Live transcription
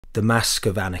The Masque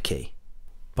of Anarchy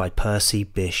by Percy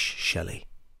Bysshe Shelley.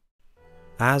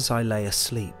 As I lay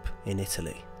asleep in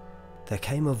Italy, there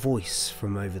came a voice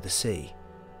from over the sea,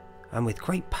 and with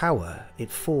great power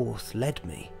it forth led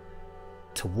me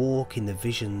to walk in the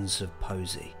visions of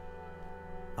poesy.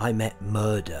 I met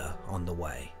Murder on the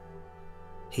way.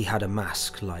 He had a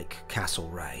mask like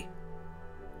Castlereagh.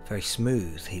 Very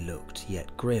smooth he looked,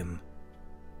 yet grim.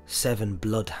 7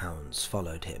 bloodhounds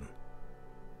followed him.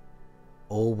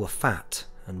 All were fat,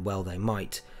 and well they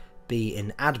might be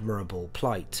in admirable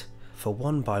plight, for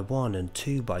 1 by 1 and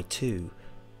 2 by 2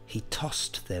 he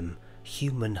tossed them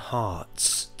human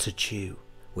hearts to chew,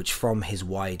 which from his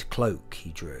wide cloak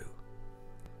he drew.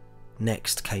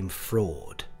 Next came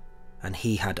Fraud, and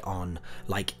he had on,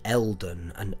 like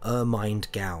Eldon, an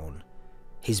ermined gown.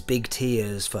 His big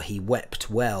tears, for he wept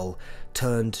well,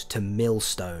 turned to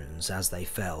millstones as they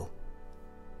fell.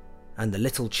 And the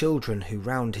little children who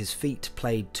round his feet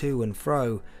played to and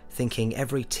fro, thinking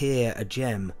every tear a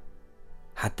gem,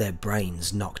 had their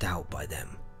brains knocked out by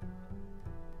them.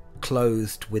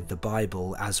 Clothed with the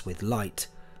Bible as with light,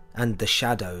 and the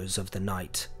shadows of the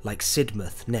night, like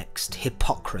Sidmouth next,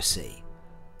 Hypocrisy,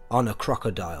 on a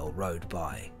crocodile rode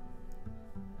by.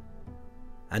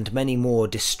 And many more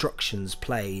destructions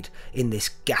played in this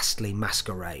ghastly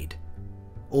masquerade,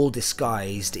 all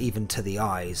disguised even to the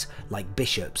eyes, like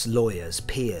bishops, lawyers,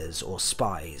 peers, or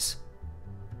spies.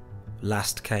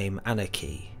 Last came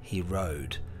Anarchy, he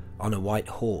rode, on a white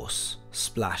horse,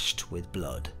 splashed with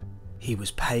blood. He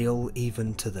was pale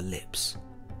even to the lips,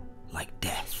 like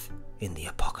death in the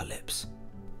apocalypse.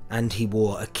 And he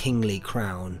wore a kingly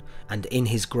crown, and in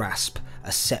his grasp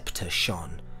a sceptre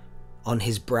shone. On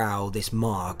his brow this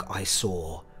mark I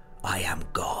saw, I am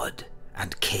God,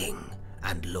 and King,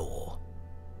 and Law.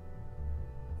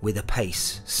 With a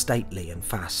pace stately and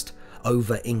fast,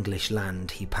 over English land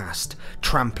he passed,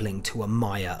 trampling to a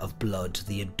mire of blood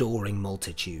the adoring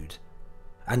multitude.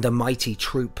 And a mighty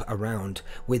troop around,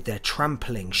 with their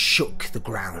trampling shook the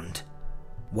ground,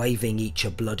 waving each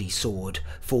a bloody sword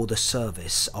for the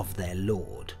service of their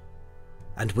Lord.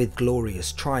 And with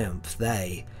glorious triumph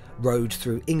they rode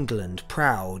through England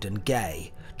proud and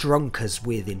gay, drunk as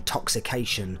with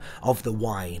intoxication of the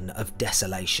wine of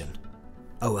desolation.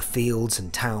 O'er fields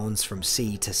and towns from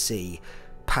sea to sea,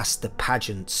 past the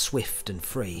pageant swift and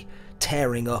free,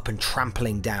 tearing up and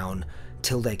trampling down,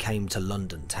 till they came to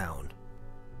London town.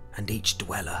 And each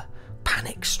dweller,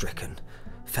 panic-stricken,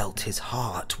 felt his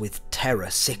heart with terror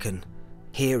sicken,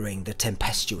 hearing the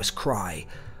tempestuous cry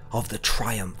of the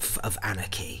triumph of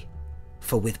anarchy.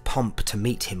 For with pomp to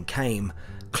meet him came,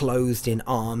 clothed in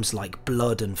arms like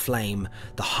blood and flame,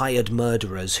 the hired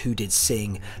murderers who did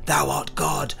sing, Thou art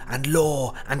God, and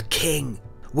Law, and King.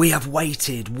 We have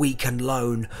waited, weak and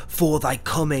lone, for thy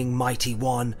coming, mighty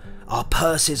one. Our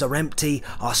purses are empty,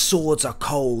 our swords are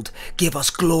cold. Give us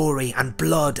glory and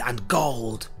blood and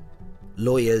gold.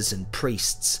 Lawyers and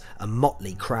priests, a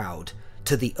motley crowd,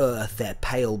 to the earth their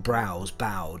pale brows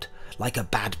bowed, like a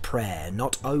bad prayer,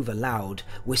 not over loud,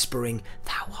 whispering,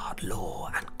 Thou art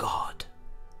Law and God.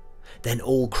 Then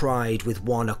all cried with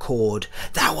one accord,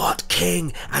 Thou art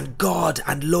King and God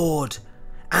and Lord.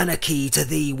 Anarchy, to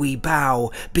thee we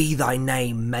bow, be thy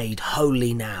name made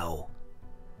holy now.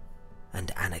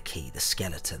 And Anarchy, the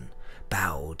skeleton,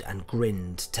 bowed and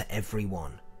grinned to every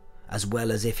one, as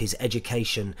well as if his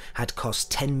education had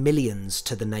cost 10 millions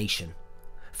to the nation.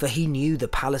 For he knew the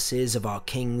palaces of our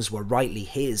kings were rightly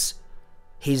his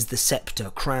the sceptre,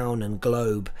 crown and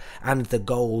globe, and the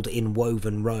gold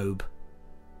inwoven robe.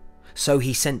 So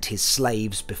he sent his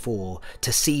slaves before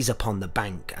to seize upon the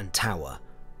bank and tower,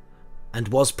 and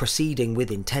was proceeding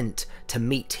with intent to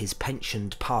meet his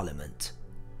pensioned parliament,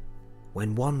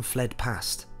 when one fled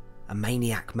past, a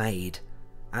maniac maid,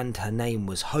 and her name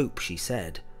was Hope, she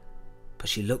said, but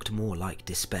she looked more like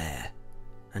despair,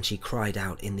 and she cried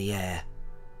out in the air,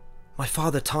 My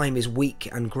father Time is weak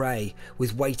and grey,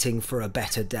 with waiting for a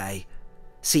better day.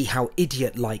 See how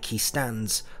idiot-like he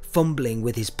stands, fumbling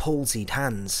with his palsied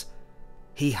hands.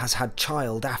 He has had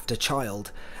child after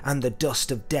child, and the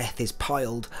dust of death is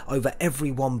piled over every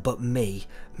one but me.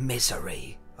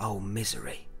 Misery, oh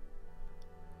misery.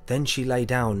 Then she lay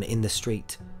down in the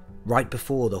street, right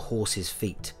before the horse's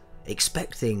feet,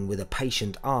 expecting with a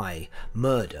patient eye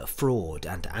murder, fraud,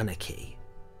 and anarchy.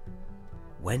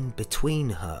 When between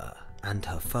her and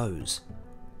her foes,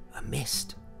 a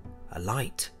mist, a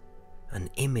light, an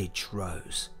image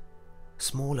rose,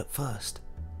 small at first,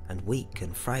 and weak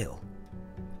and frail,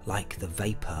 like the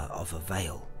vapour of a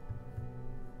veil,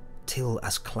 till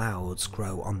as clouds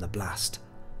grow on the blast,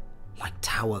 like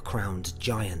tower-crowned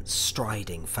giants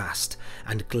striding fast,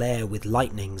 and glare with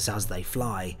lightnings as they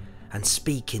fly, and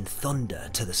speak in thunder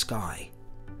to the sky.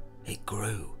 It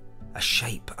grew, a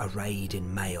shape arrayed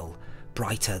in mail,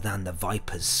 brighter than the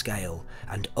viper's scale,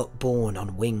 and upborne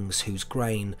on wings whose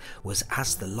grain was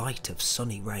as the light of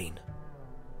sunny rain.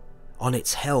 On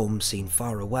its helm, seen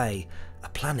far away, a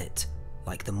planet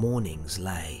like the morning's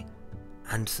lay,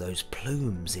 and those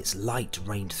plumes its light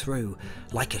rained through,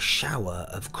 like a shower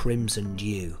of crimson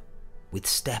dew. With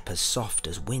step as soft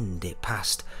as wind it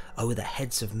passed o'er the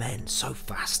heads of men so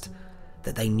fast,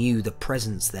 that they knew the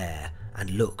presence there,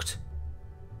 and looked,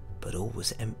 but all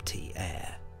was empty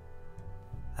air.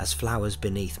 As flowers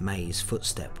beneath May's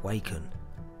footstep waken,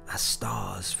 as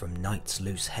stars from night's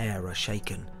loose hair are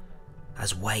shaken,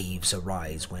 as waves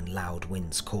arise when loud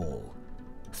winds call,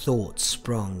 thoughts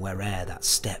sprung where'er that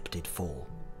step did fall,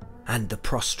 and the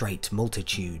prostrate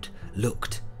multitude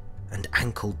looked, and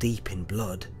ankle deep in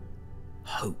blood,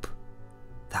 Hope,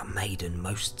 that maiden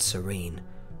most serene,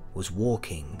 was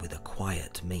walking with a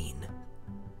quiet mien,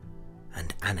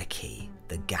 and Anarchy,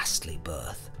 the ghastly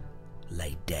birth,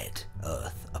 lay dead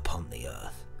earth upon the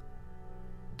earth.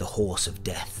 The horse of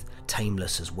death,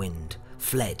 tameless as wind,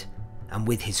 fled, and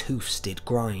with his hoofs did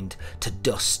grind to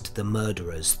dust the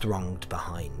murderers thronged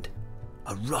behind.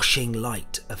 A rushing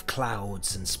light of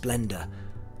clouds and splendour,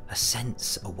 a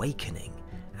sense awakening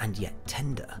and yet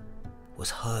tender, was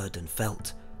heard and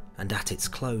felt, and at its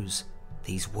close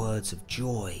these words of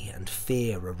joy and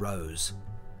fear arose,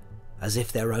 as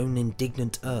if their own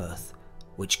indignant earth,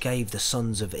 which gave the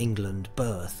sons of England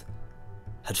birth,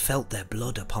 had felt their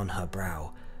blood upon her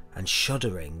brow, and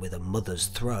shuddering with a mother's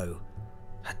throe,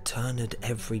 had turned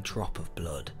every drop of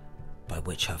blood, by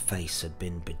which her face had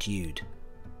been bedewed,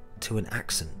 to an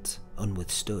accent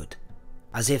unwithstood,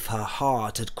 as if her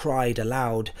heart had cried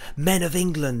aloud, Men of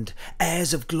England,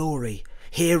 heirs of glory,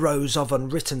 heroes of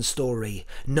unwritten story,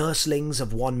 nurslings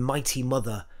of one mighty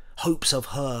mother, hopes of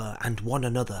her and one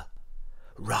another,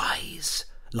 rise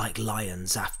like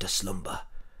lions after slumber,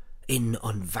 in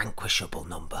unvanquishable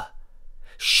number.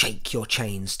 Shake your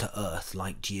chains to earth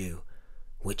like dew,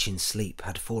 which in sleep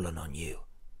had fallen on you.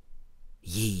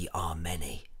 Ye are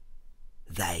many,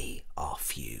 they are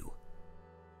few.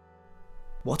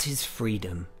 What is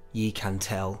freedom, ye can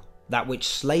tell, that which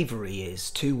slavery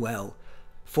is too well,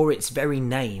 for its very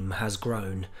name has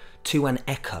grown to an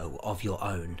echo of your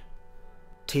own.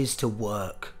 'Tis to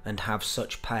work and have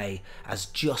such pay as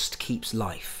just keeps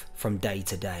life from day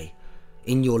to day,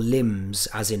 in your limbs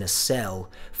as in a cell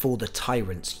for the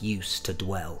tyrant's use to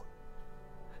dwell,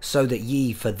 so that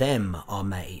ye for them are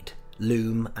made,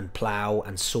 loom and plough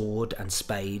and sword and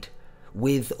spade,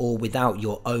 with or without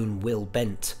your own will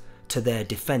bent to their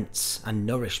defence and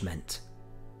nourishment.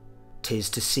 'Tis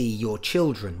to see your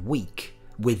children weak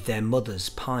with their mothers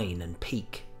pine and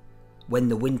peak, when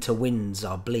the winter winds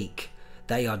are bleak,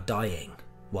 they are dying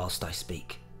whilst I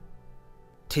speak.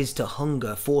 'Tis to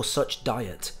hunger for such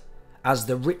diet as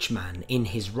the rich man in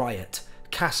his riot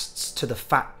casts to the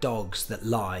fat dogs that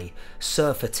lie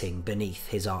surfeiting beneath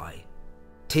his eye.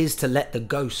 'Tis to let the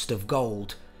ghost of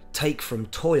gold take from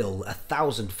toil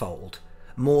 1,000-fold,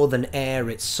 more than e'er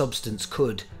its substance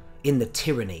could in the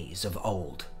tyrannies of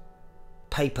old.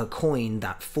 Paper coin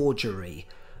that forgery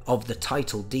of the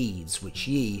title deeds which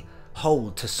ye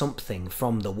hold to something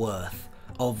from the worth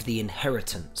of the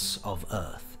inheritance of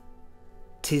earth.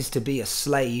 'Tis to be a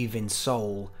slave in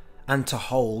soul, and to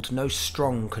hold no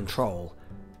strong control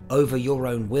over your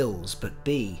own wills, but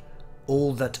be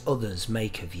all that others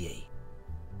make of ye.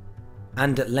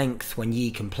 And at length when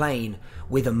ye complain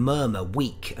with a murmur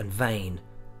weak and vain,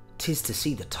 'tis to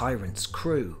see the tyrant's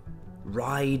crew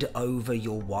ride over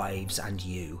your wives and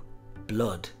you.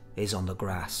 Blood is on the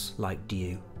grass like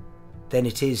dew. Then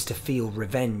it is to feel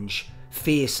revenge,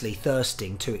 fiercely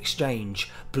thirsting to exchange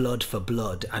blood for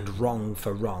blood and wrong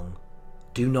for wrong.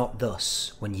 Do not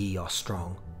thus when ye are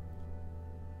strong.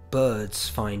 Birds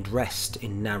find rest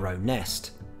in narrow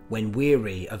nest, when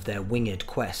weary of their winged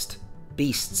quest.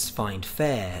 Beasts find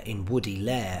fare in woody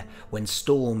lair, when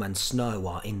storm and snow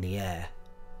are in the air.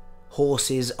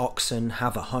 Horses, oxen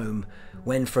have a home,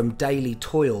 when from daily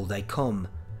toil they come.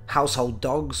 Household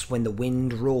dogs, when the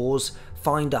wind roars,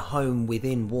 find a home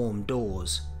within warm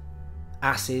doors.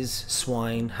 Asses,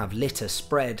 swine have litter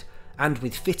spread, and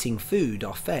with fitting food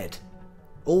are fed.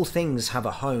 All things have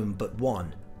a home but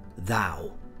one,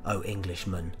 thou, O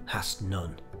Englishman, hast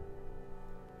none.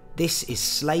 This is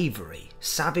slavery.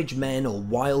 Savage men or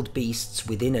wild beasts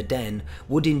within a den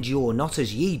would endure not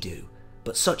as ye do,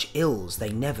 but such ills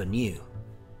they never knew.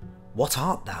 What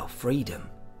art thou, freedom?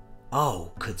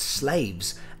 Oh, could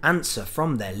slaves answer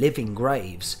from their living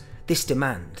graves, this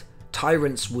demand,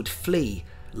 tyrants would flee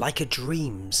like a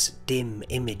dream's dim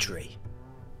imagery.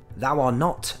 Thou art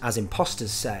not, as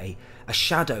impostors say, a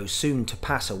shadow soon to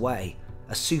pass away,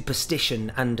 a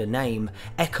superstition and a name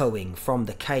echoing from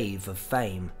the cave of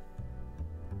fame.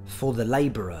 For the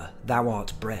labourer thou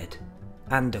art bread,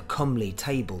 and a comely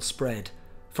table spread,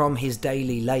 from his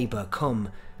daily labour come,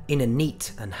 in a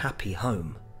neat and happy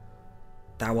home.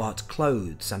 Thou art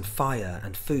clothes and fire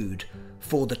and food,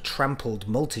 for the trampled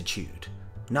multitude.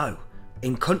 No,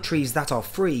 in countries that are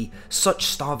free, such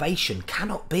starvation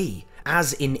cannot be,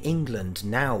 as in England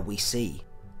now we see.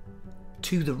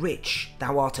 To the rich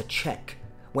thou art a check,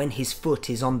 when his foot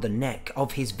is on the neck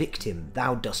of his victim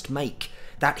thou dost make,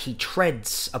 that he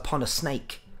treads upon a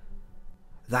snake.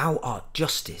 Thou art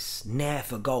justice, ne'er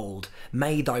for gold,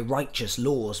 may thy righteous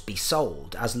laws be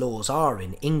sold, as laws are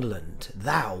in England.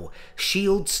 Thou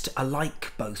shield'st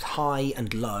alike both high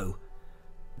and low.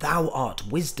 Thou art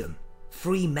wisdom,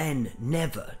 free men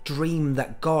never dream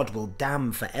that God will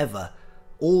damn for ever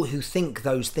all who think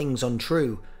those things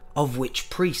untrue, of which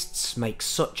priests make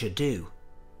such ado.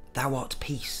 Thou art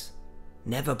peace,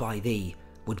 never by thee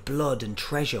would blood and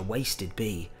treasure wasted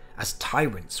be, as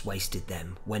tyrants wasted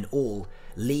them, when all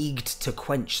leagued to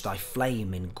quench thy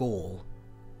flame in Gaul.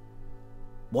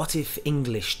 What if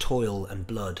English toil and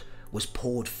blood was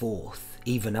poured forth,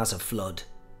 even as a flood?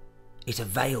 It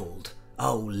availed,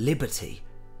 O liberty,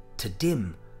 to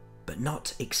dim but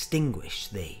not extinguish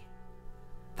thee.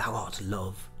 Thou art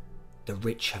love, the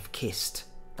rich have kissed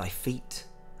thy feet,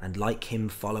 and like him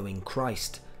following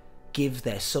Christ, give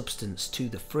their substance to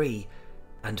the free,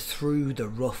 and through the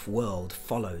rough world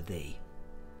follow thee,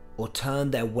 or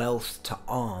turn their wealth to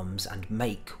arms and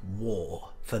make war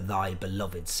for thy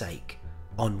beloved's sake,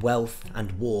 on wealth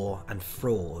and war and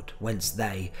fraud, whence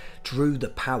they drew the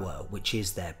power which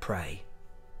is their prey.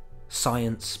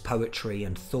 Science, poetry,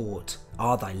 and thought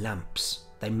are thy lamps,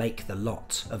 they make the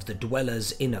lot of the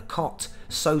dwellers in a cot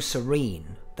so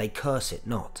serene they curse it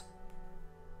not.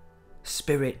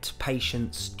 Spirit,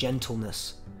 patience,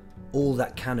 gentleness, all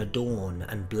that can adorn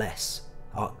and bless,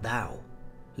 art thou.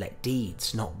 Let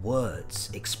deeds, not words,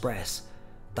 express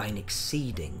thine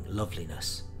exceeding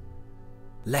loveliness.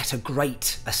 Let a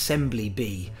great assembly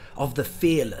be of the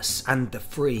fearless and the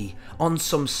free, on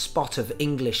some spot of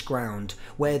English ground,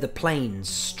 where the plains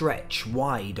stretch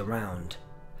wide around.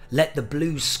 Let the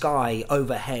blue sky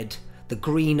overhead, the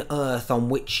green earth on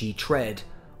which ye tread,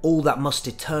 all that must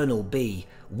eternal be,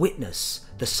 witness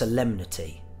the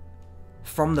solemnity.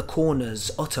 From the corners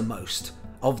uttermost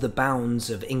of the bounds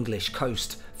of English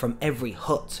coast, from every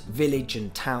hut, village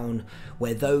and town,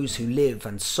 where those who live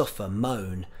and suffer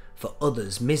moan for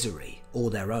others' misery or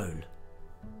their own.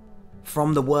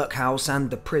 From the workhouse and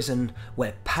the prison,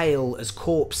 where pale as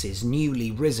corpses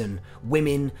newly risen,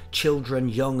 women, children,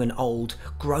 young and old,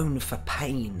 groan for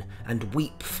pain and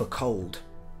weep for cold.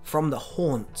 From the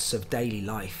haunts of daily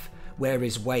life, where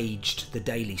is waged the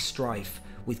daily strife,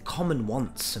 with common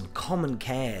wants and common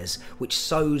cares, which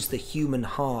sows the human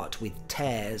heart with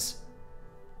tears.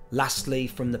 Lastly,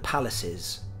 from the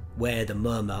palaces, where the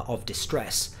murmur of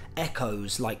distress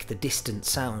echoes like the distant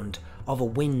sound of a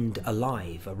wind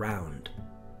alive around.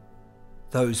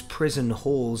 Those prison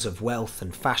halls of wealth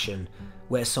and fashion,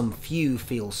 where some few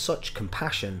feel such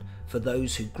compassion for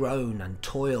those who groan and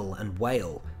toil and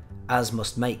wail, as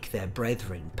must make their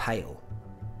brethren pale.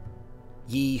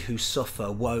 Ye who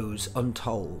suffer woes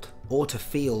untold, or to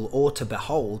feel or to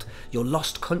behold your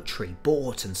lost country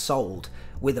bought and sold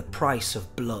with a price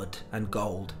of blood and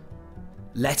gold.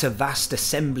 Let a vast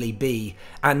assembly be,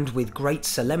 and with great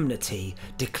solemnity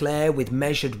declare with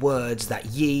measured words that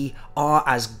ye are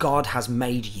as God has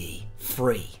made ye,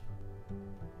 free.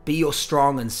 Be your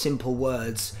strong and simple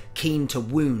words keen to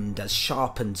wound as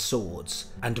sharpened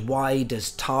swords, and wide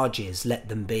as targes let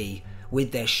them be,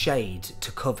 with their shade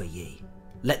to cover ye.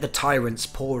 Let the tyrants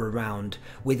pour around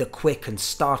with a quick and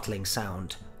startling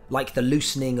sound, like the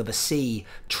loosening of a sea,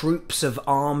 troops of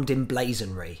armed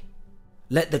emblazonry.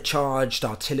 Let the charged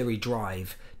artillery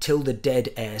drive, till the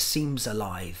dead air seems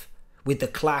alive, with the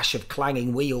clash of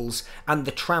clanging wheels and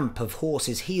the tramp of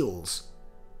horses' heels.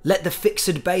 Let the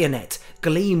fixed bayonet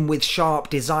gleam with sharp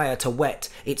desire to whet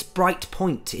its bright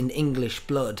point in English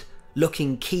blood,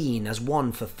 looking keen as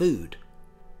one for food.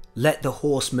 Let the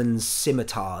horsemen's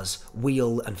scimitars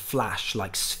wheel and flash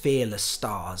like sphereless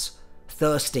stars,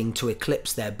 thirsting to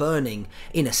eclipse their burning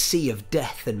in a sea of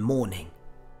death and mourning.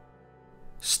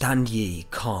 Stand ye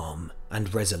calm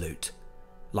and resolute,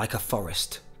 like a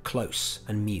forest, close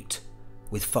and mute,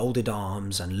 with folded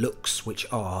arms and looks which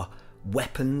are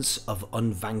weapons of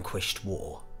unvanquished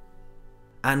war.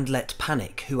 and let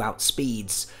panic who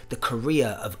outspeeds the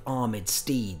career of armed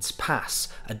steeds pass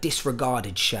a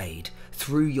disregarded shade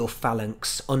through your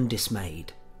phalanx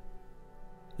undismayed.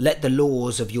 Let the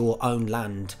laws of your own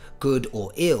land, good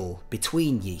or ill,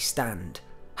 between ye stand,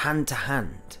 hand to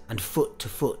hand and foot to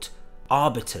foot,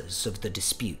 arbiters of the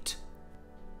dispute.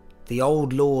 The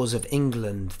old laws of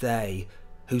England they,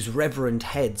 whose reverend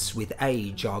heads with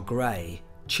age are grey,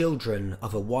 children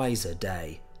of a wiser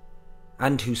day,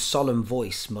 and whose solemn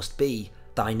voice must be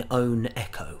thine own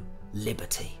echo,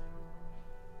 liberty.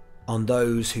 On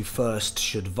those who first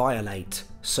should violate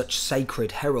such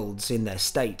sacred heralds in their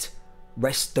state,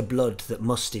 rest the blood that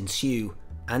must ensue,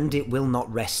 and it will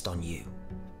not rest on you.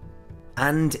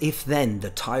 And if then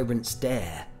the tyrants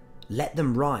dare, let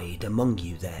them ride among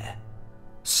you there.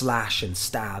 Slash and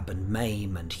stab and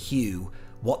maim and hew,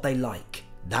 what they like,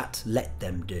 that let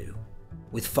them do.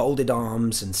 With folded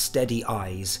arms and steady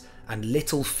eyes, and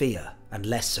little fear and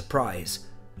less surprise,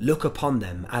 look upon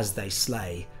them as they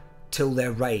slay, till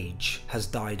their rage has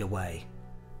died away.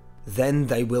 Then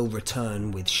they will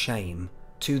return with shame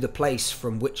to the place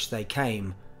from which they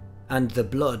came, and the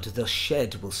blood thus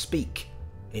shed will speak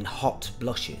in hot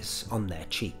blushes on their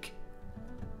cheek.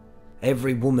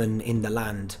 Every woman in the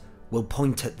land will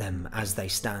point at them as they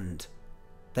stand.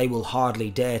 They will hardly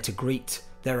dare to greet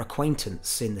their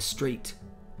acquaintance in the street.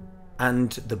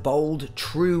 And the bold,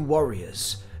 true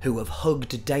warriors who have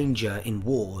hugged danger in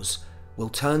wars will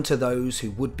turn to those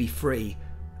who would be free,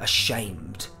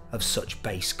 ashamed of such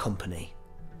base company.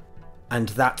 And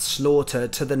that slaughter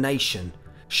to the nation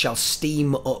shall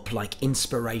steam up like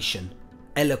inspiration,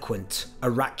 eloquent,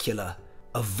 oracular,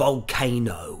 a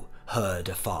volcano heard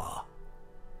afar.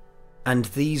 And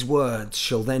these words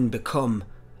shall then become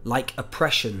like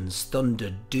oppression's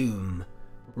thundered doom,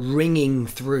 ringing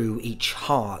through each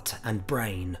heart and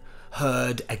brain,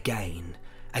 heard again,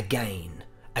 again,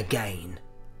 again.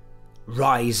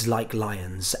 Rise like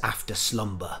lions after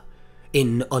slumber,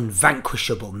 in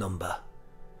unvanquishable number.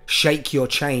 Shake your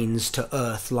chains to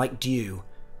earth like dew,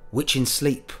 which in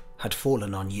sleep had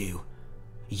fallen on you.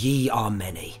 Ye are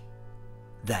many,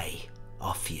 they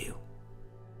are few.